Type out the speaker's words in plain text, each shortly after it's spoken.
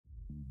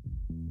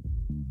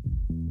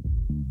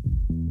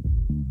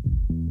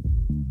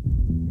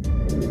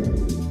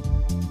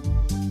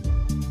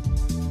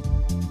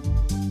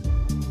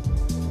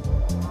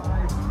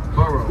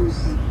Boroughs.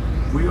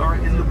 We are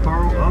in the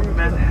borough of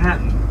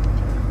Manhattan,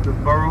 the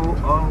borough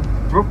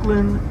of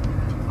Brooklyn,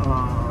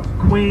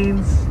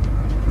 Queens,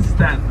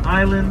 Staten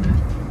Island,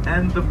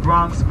 and the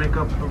Bronx make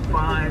up the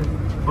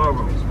 5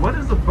 boroughs. What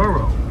is a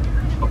borough?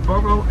 A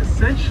borough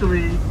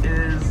essentially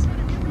is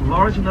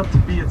large enough to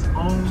be its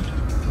own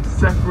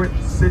separate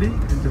city,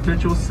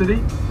 individual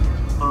city.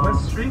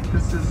 West Street,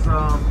 this is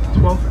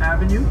 12th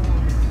Avenue,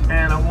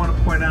 and I want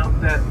to point out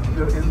that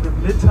in the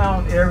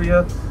Midtown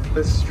area,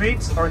 the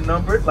streets are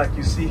numbered, like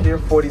you see here,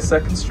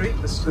 42nd Street.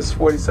 This is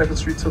 42nd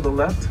Street to the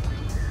left.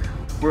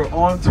 We're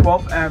on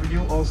 12th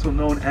Avenue, also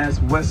known as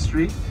West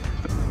Street.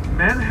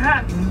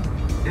 Manhattan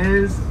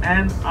is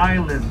an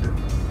island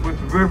with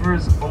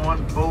rivers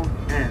on both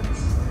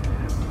ends.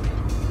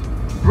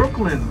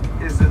 Brooklyn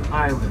is an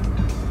island.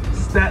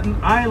 Staten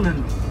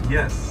Island,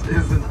 yes,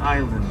 is an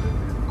island.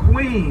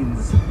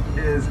 Queens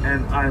is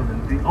an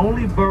island. The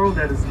only borough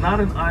that is not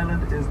an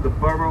island is the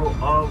borough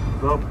of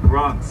the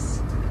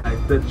Bronx.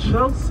 The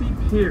Chelsea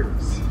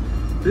Piers.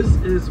 This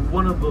is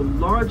one of the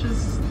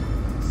largest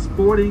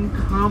sporting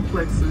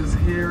complexes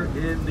here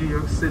in New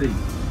York City.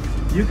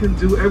 You can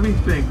do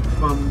everything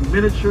from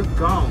miniature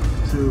golf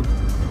to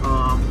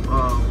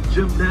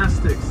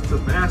gymnastics to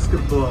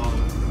basketball.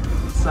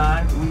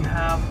 Side we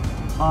have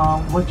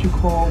what you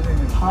call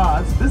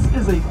pods. This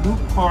is a new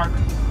park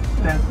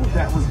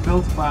that was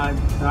built by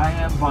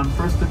Diane von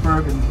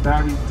Furstenberg and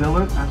Barry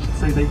Dillard. I should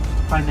say they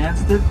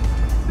financed it.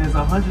 There's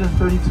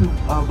 132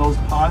 of those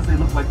pods. They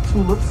look like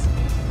tulips,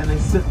 and they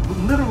sit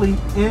literally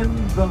in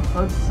the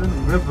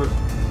Hudson River.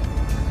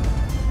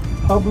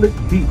 Public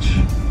beach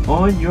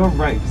on your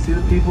right. See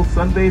the people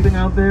sunbathing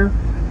out there?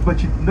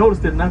 But you notice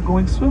they're not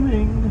going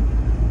swimming.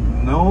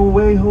 No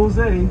way,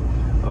 Jose.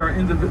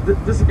 In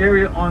this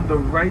area on the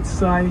right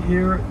side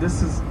here,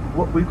 this is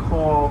what we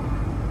call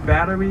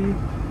Battery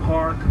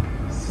Park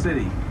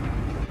City.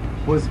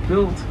 Was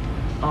built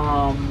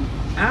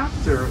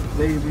after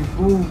they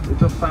removed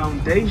the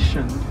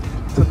foundation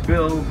to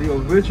build the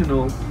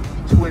original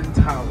Twin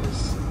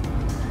Towers.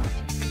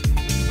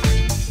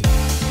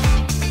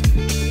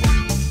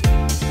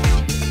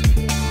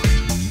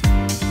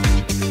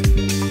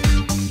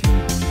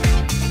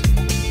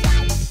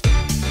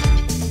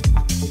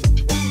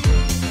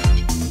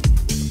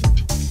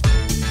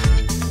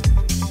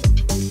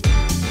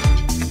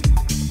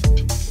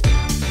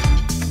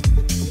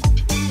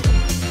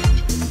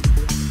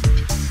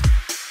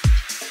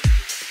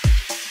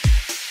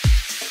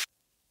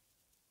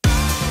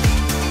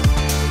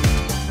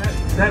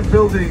 That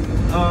building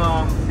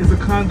is a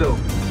condo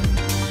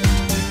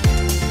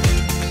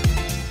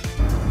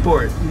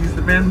for it. He's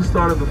the man who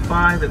started the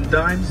 5 and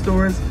dime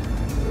stores.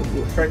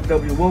 Frank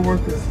W.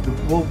 Woolworth is the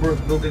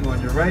Woolworth building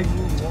on your right.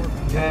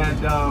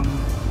 And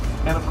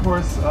of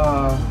course,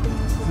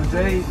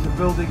 today the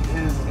building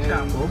is a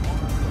chapel.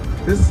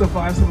 This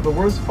survived some of the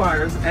worst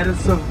fires, and it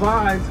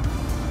survived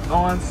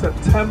on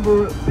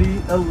September the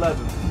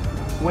 11th.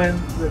 When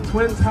the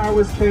Twin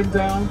Towers came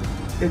down,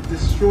 it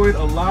destroyed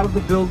a lot of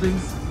the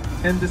buildings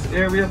in this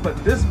area, but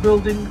this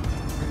building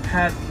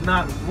had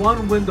not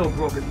one window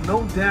broken,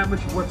 no damage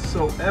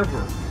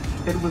whatsoever.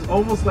 It was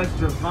almost like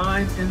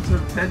divine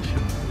intervention.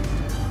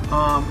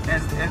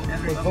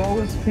 And for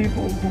those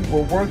people who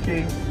were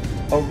working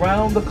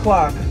around the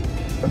clock,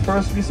 the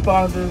first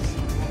responders,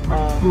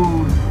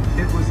 food,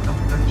 it was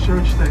a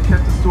church that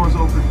kept its doors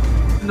open.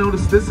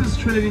 Notice this is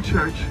Trinity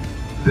Church.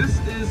 This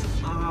is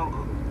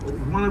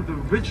one of the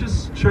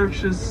richest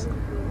churches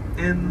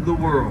in the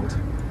world.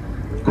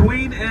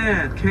 Queen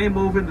Anne came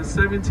over in the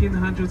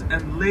 1700s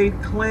and laid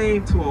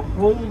claim to a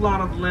whole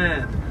lot of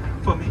land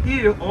from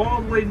here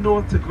all the way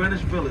north to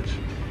Greenwich Village.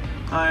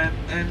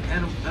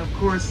 And of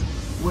course,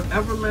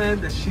 whatever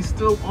land that she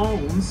still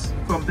owns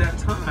from that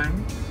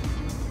time,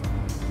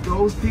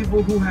 those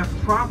people who have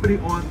property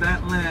on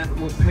that land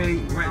will pay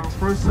rent.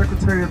 First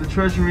Secretary of the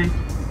Treasury,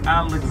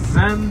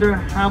 Alexander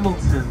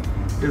Hamilton,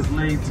 is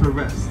laid to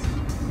rest.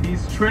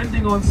 He's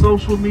trending on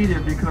social media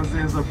because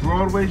there's a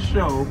Broadway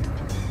show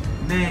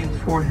named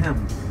for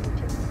him,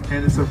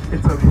 and it's a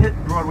hit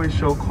Broadway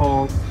show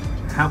called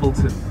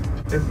Hamilton.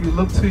 If you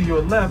look to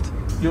your left,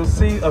 you'll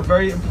see a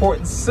very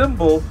important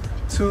symbol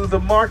to the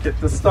market,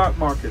 the stock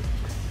market,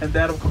 and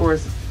that of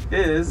course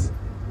is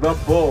the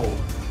bull,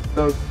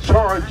 the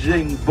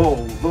charging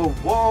bull, the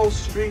Wall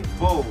Street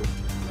bull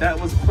that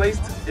was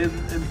placed in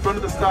front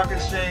of the stock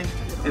exchange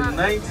in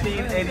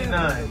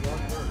 1989.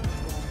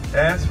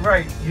 That's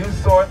right, you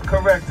saw it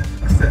correct.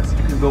 Access.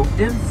 You can go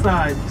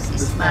inside the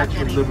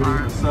Statue of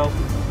Liberty yourself,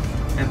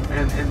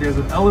 and there's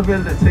an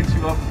elevator that takes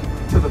you up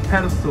to the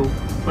pedestal.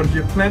 But if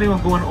you're planning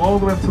on going all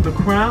the way up to the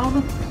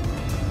crown,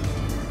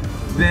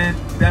 then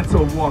that's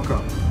a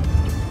walk-up.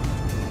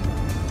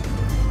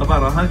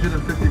 About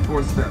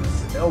 154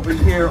 steps. Over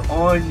here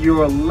on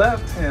your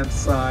left-hand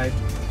side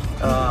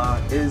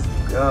is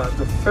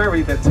the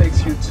ferry that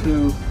takes you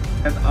to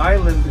an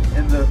island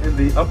in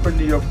the upper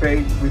New York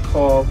Bay we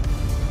call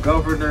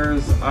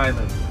Governor's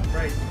Island.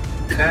 Right.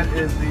 That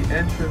is the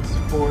entrance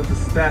for the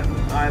Staten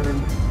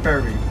Island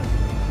ferry,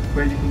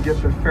 where you can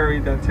get the ferry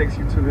that takes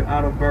you to the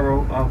outer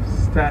borough of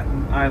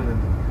Staten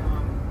Island.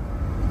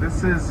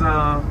 This is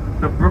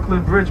the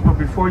Brooklyn Bridge, but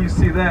before you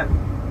see that,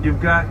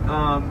 you've got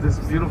this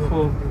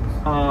beautiful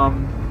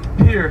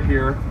pier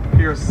here,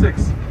 Pier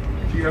 6.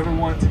 If you ever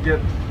want to get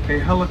a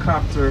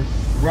helicopter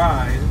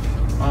ride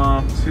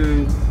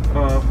to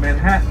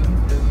Manhattan,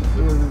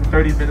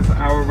 30 minutes, an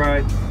hour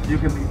ride, you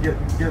can get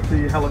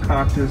the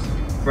helicopters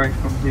right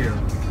from here.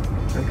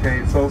 Okay,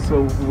 it's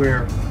also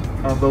where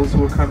those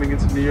who are coming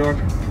into New York,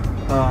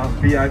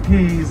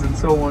 VIPs and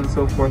so on and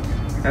so forth,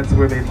 that's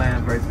where they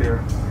land right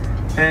there.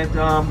 And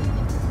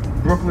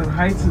Brooklyn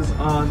Heights is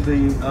on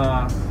the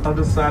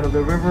other side of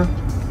the river.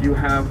 You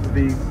have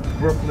the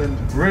Brooklyn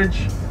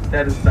Bridge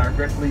that is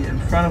directly in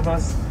front of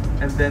us,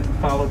 and then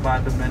followed by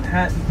the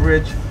Manhattan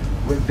Bridge,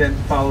 and then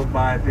followed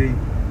by the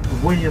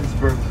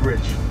Williamsburg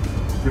Bridge.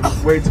 The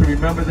way to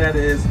remember that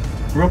is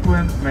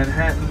Brooklyn,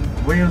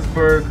 Manhattan,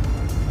 Williamsburg,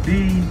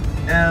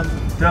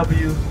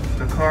 BMW,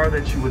 the car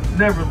that you would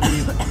never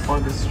leave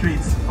on the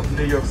streets of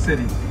New York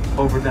City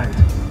overnight.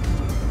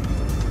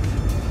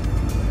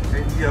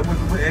 And yeah,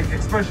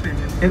 especially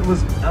it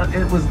was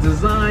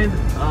designed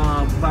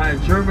by a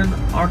German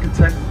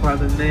architect by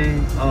the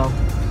name of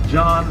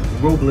John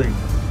Roebling.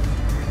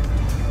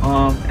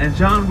 And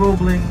John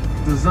Roebling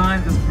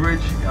designed this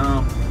bridge.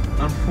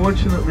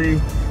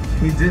 Unfortunately,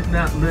 he did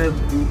not live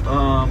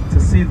to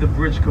see the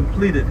bridge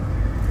completed.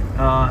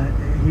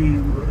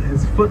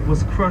 His foot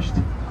was crushed.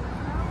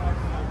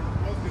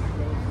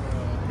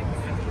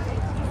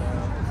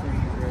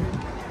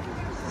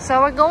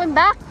 So we're going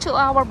back to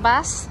our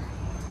bus.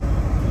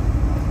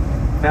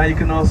 Now you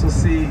can also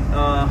see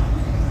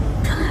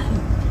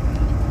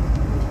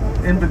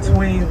in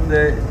between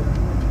the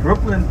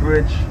Brooklyn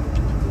Bridge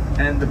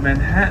and the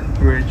Manhattan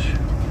Bridge,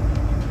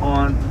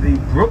 on the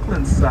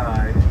Brooklyn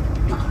side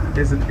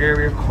is an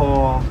area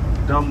called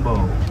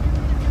Dumbo,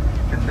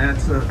 and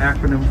that's an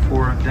acronym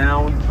for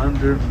Down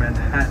Under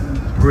Manhattan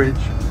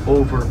Bridge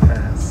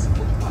Overpass.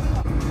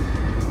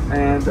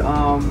 And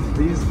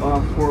these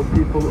are for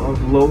people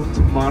of low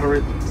to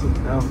moderate to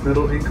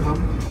middle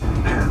income.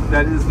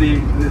 That is the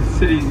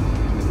city,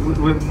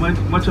 with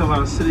much of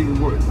our city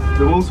work,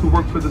 those who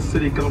work for the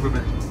city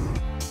government.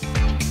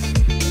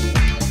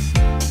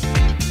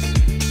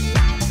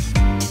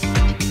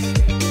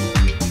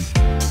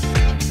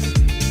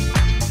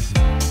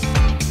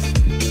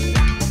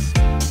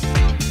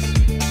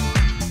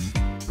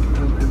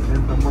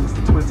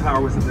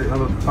 Towers and the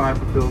other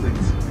 5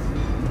 buildings.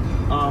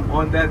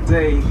 On that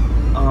day,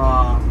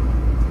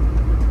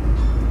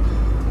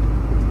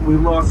 we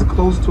lost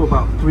close to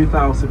about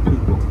 3,000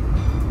 people.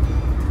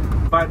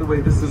 By the way,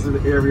 this is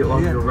an area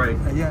on your right.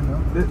 Yeah, no.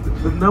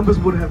 The numbers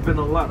would have been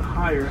a lot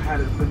higher had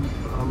it been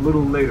a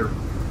little later,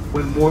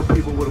 when more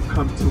people would have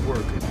come to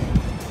work.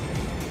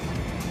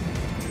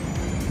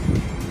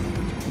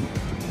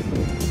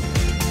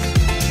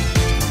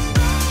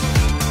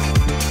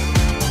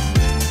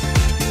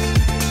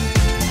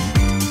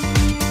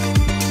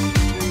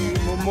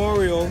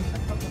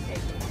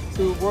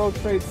 To World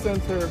Trade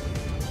Center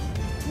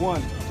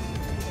 1.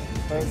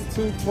 There's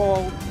 2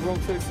 tall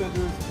World Trade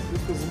Centers.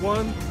 This was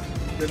 1.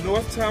 The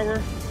North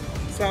Tower,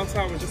 South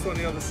Tower is just on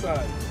the other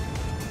side.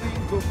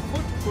 The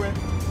footprint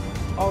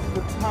of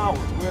the tower,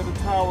 where the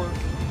tower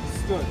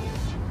stood.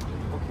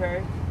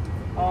 Okay?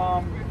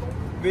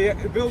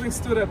 The building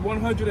stood at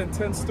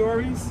 110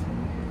 stories,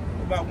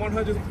 about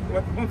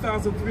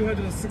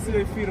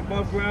 1,368 feet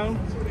above ground.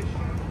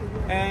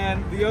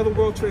 And the other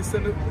World Trade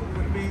Center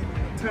would be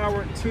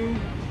Tower 2,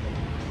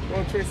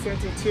 World Trade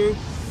Center 2.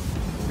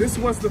 This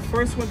was the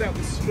first one that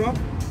was struck,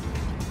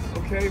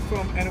 okay,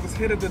 and it was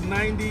hit at the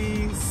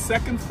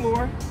 92nd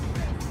floor,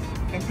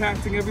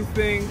 impacting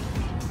everything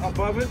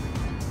above it.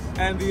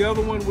 And the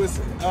other one was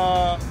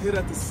hit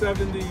at the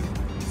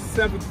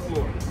 77th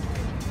floor.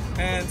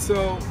 And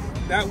so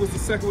that was the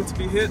second one to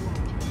be hit,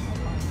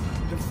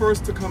 the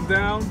first to come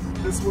down.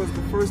 This was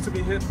the first to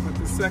be hit, but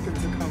the second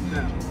to come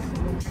down.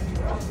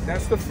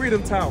 That's the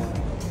Freedom Tower,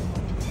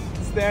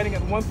 standing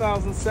at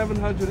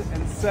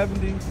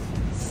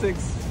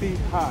 1,776 feet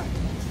high.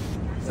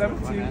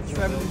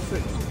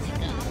 1776.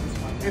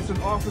 It's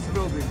an office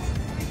building.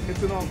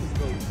 It's an office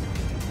building.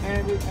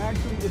 And it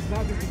actually is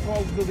not just the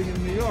tallest building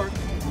in New York,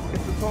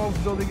 it's the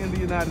tallest building in the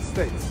United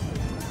States.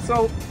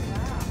 So,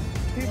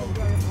 people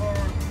that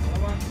are a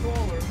lot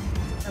taller,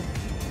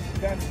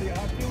 that's the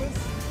Oculus.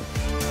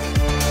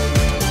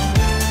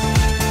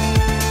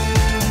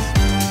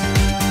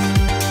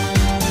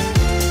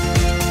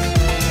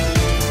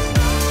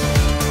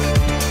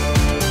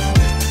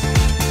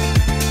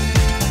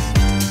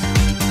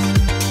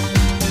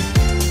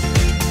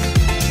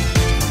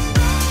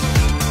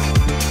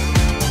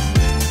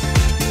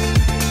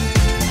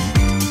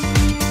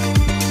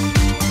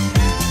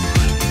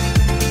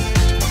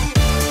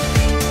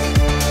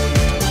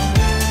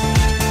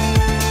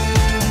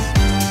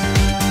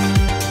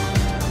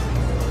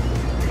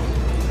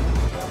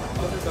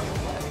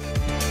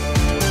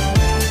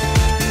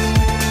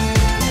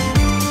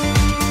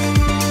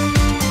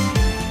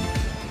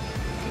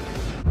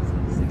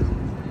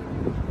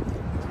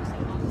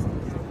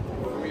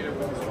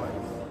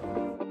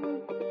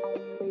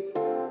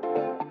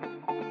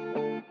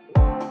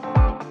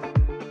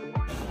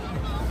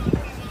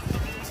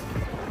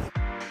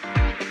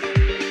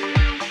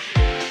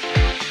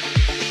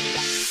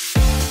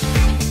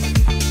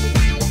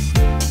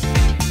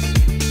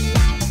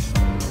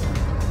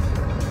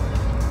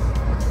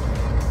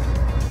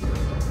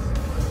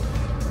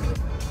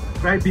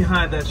 right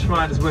behind that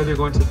shrine is where they're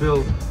going to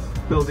build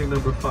building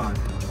number 5.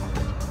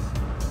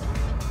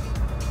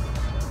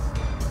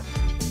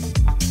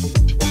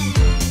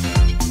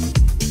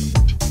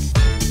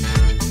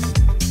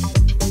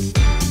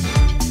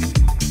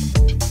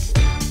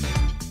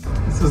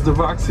 This is the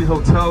Roxy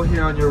Hotel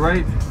here on your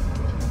right.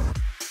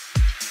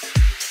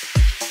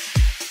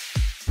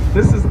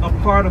 This is a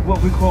part of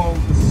what we call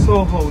the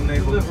Soho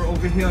neighborhood.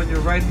 Over here on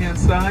your right-hand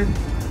side,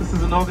 this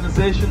is an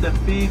organization that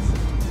feeds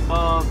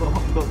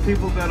the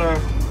people that are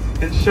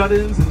in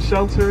shut-ins and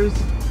shelters.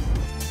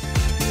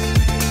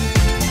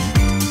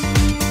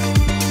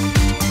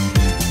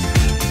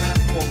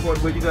 Basketball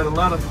court where you got a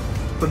lot of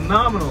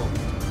phenomenal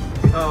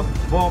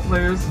ball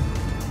players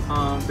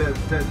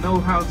that know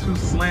how to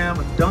slam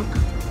and dunk.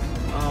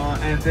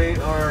 And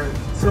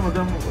some of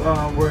them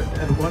were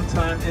at one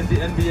time in the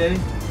NBA.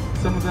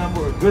 Some of them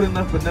were good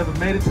enough but never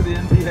made it to the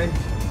NBA.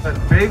 But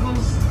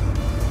bagels,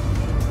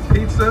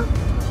 pizza,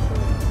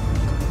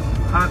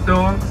 hot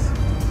dogs,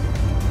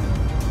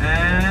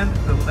 and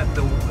the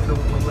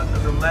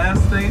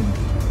last thing,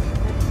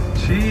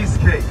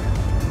 cheesecake.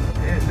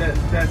 And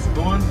that's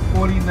on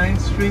 49th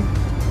Street.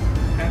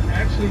 And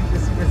actually,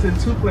 it's in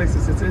 2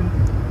 places. It's in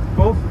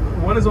both.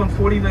 One is on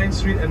 49th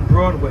Street and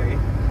Broadway.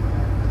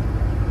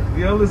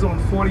 The other is on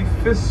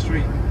 45th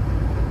Street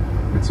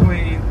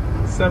between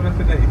 7th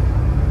and 8th.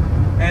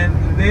 And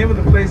the name of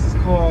the place is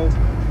called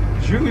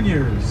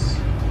Juniors.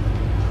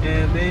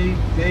 And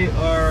they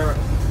are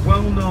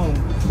well known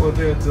for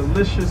their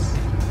delicious,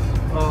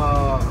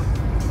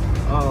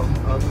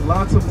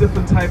 lots of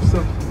different types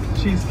of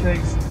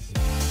cheesecakes.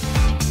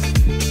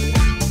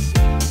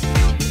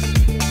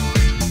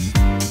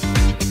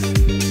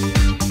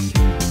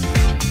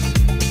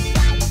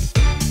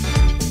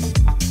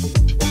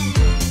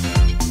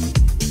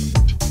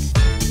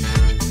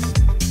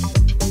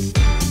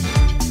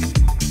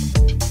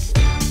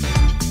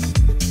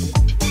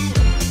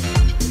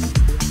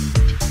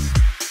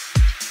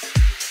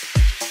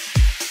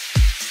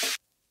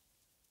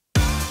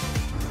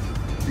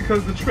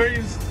 Because the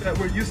trains that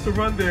were used to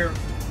run there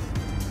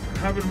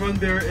haven't run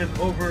there in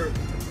over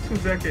 2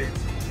 decades,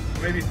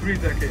 maybe 3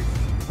 decades.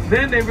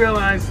 Then they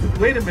realized,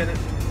 wait a minute,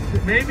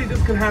 maybe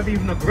this could have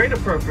even a greater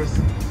purpose,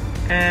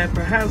 and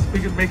perhaps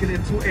we could make it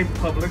into a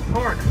public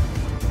park.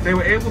 They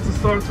were able to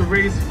start to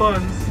raise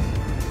funds.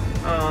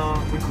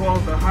 We call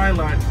it the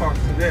Highline Park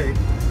today,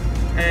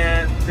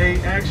 and they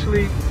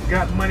actually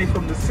got money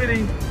from the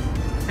city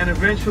and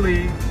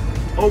eventually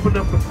opened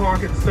up the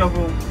park in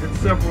several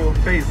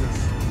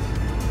phases.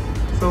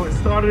 So it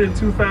started in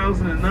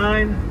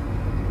 2009,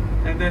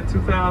 and then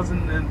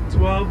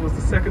 2012 was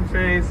the second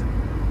phase,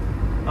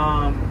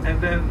 and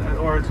then,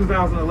 or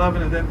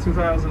 2011, and then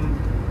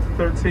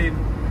 2013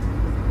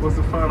 was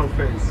the final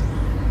phase.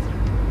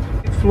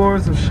 8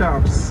 floors of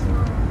shops.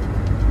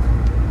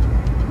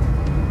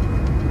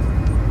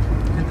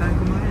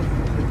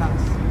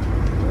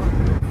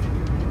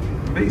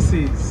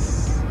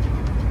 Macy's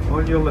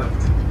on your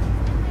left.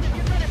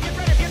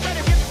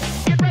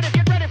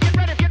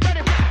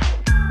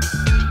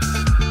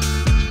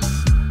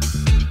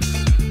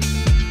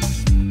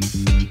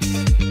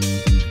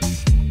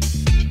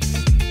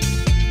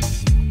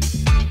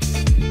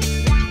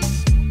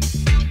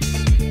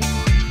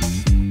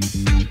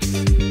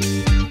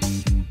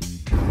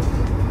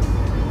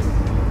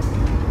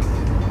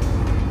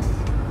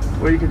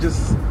 Where you can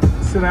just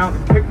sit out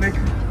and picnic.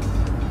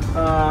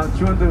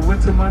 During the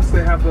winter months,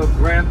 they have the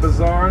grand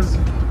bazaars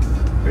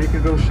where you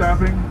can go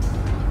shopping.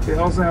 They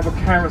also have a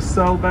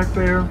carousel back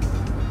there.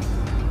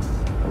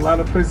 A lot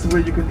of places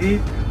where you can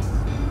eat.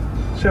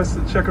 Chess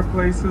and checker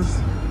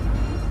places.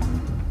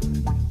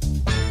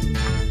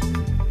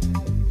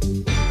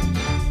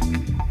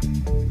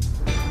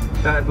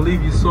 That I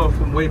believe you saw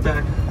from way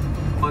back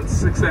on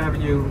 6th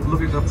Avenue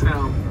looking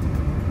uptown.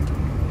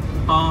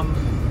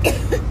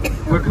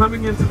 We're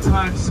coming into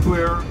Times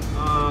Square,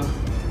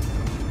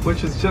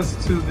 which is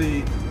just to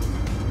the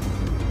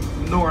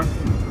north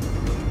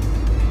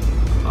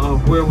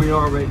of where we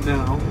are right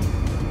now,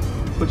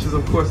 which is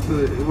of course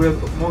where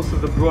most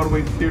of the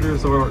Broadway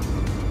theaters are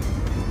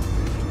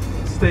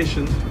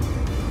stationed.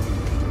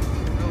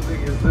 The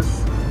building is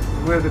this,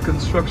 where the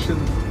construction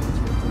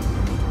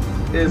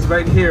is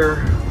right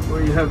here,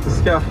 where you have the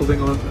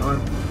scaffolding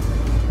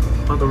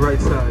on the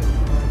right side.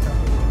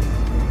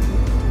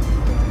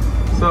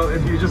 So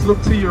if you just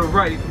look to your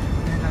right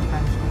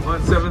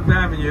on 7th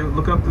Avenue,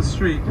 look up the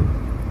street,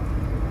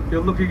 you're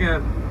looking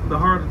at the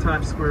heart of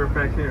Times Square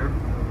back here.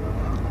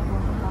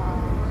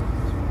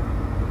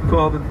 With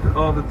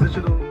all the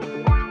digital.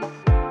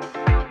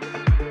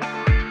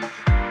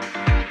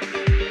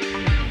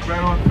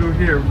 Right on through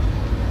here,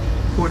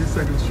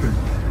 42nd Street.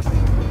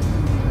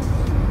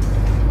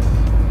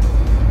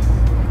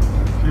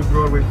 A few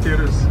Broadway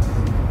theaters.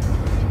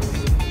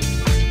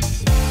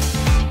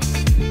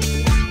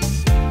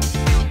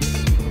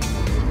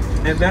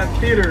 And that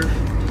theater,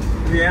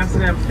 the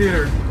Amsterdam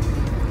Theater,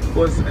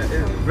 was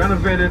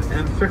renovated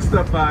and fixed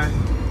up by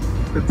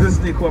the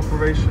Disney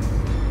Corporation.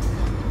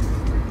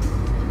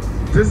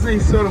 Disney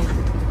sort of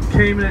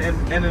came in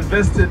and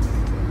invested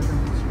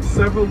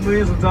several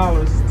millions of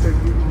dollars to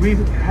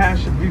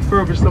rehash and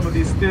refurbish some of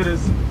these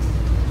theaters.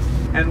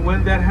 And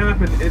when that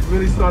happened, it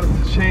really started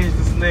to change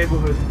this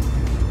neighborhood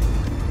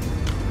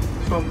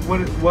from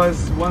what it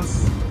was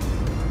once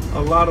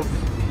a lot of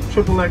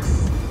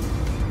XXX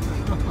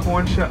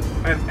porn shop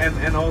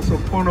and also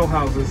porno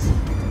houses.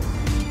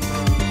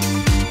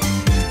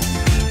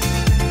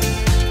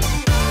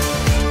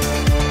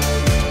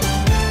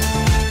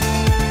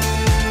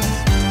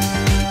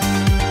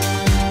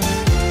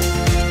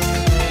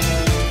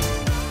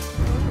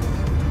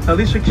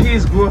 Alicia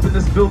Keys grew up in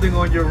this building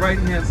on your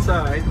right-hand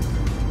side,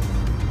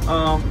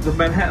 the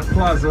Manhattan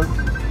Plaza.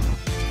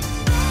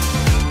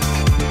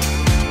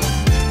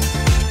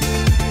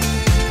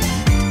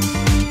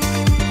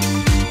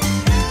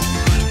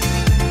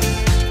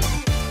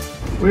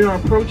 We are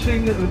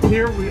approaching the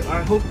pier.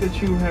 I hope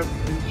that you have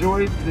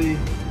enjoyed the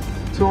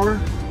tour.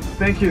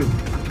 Thank you.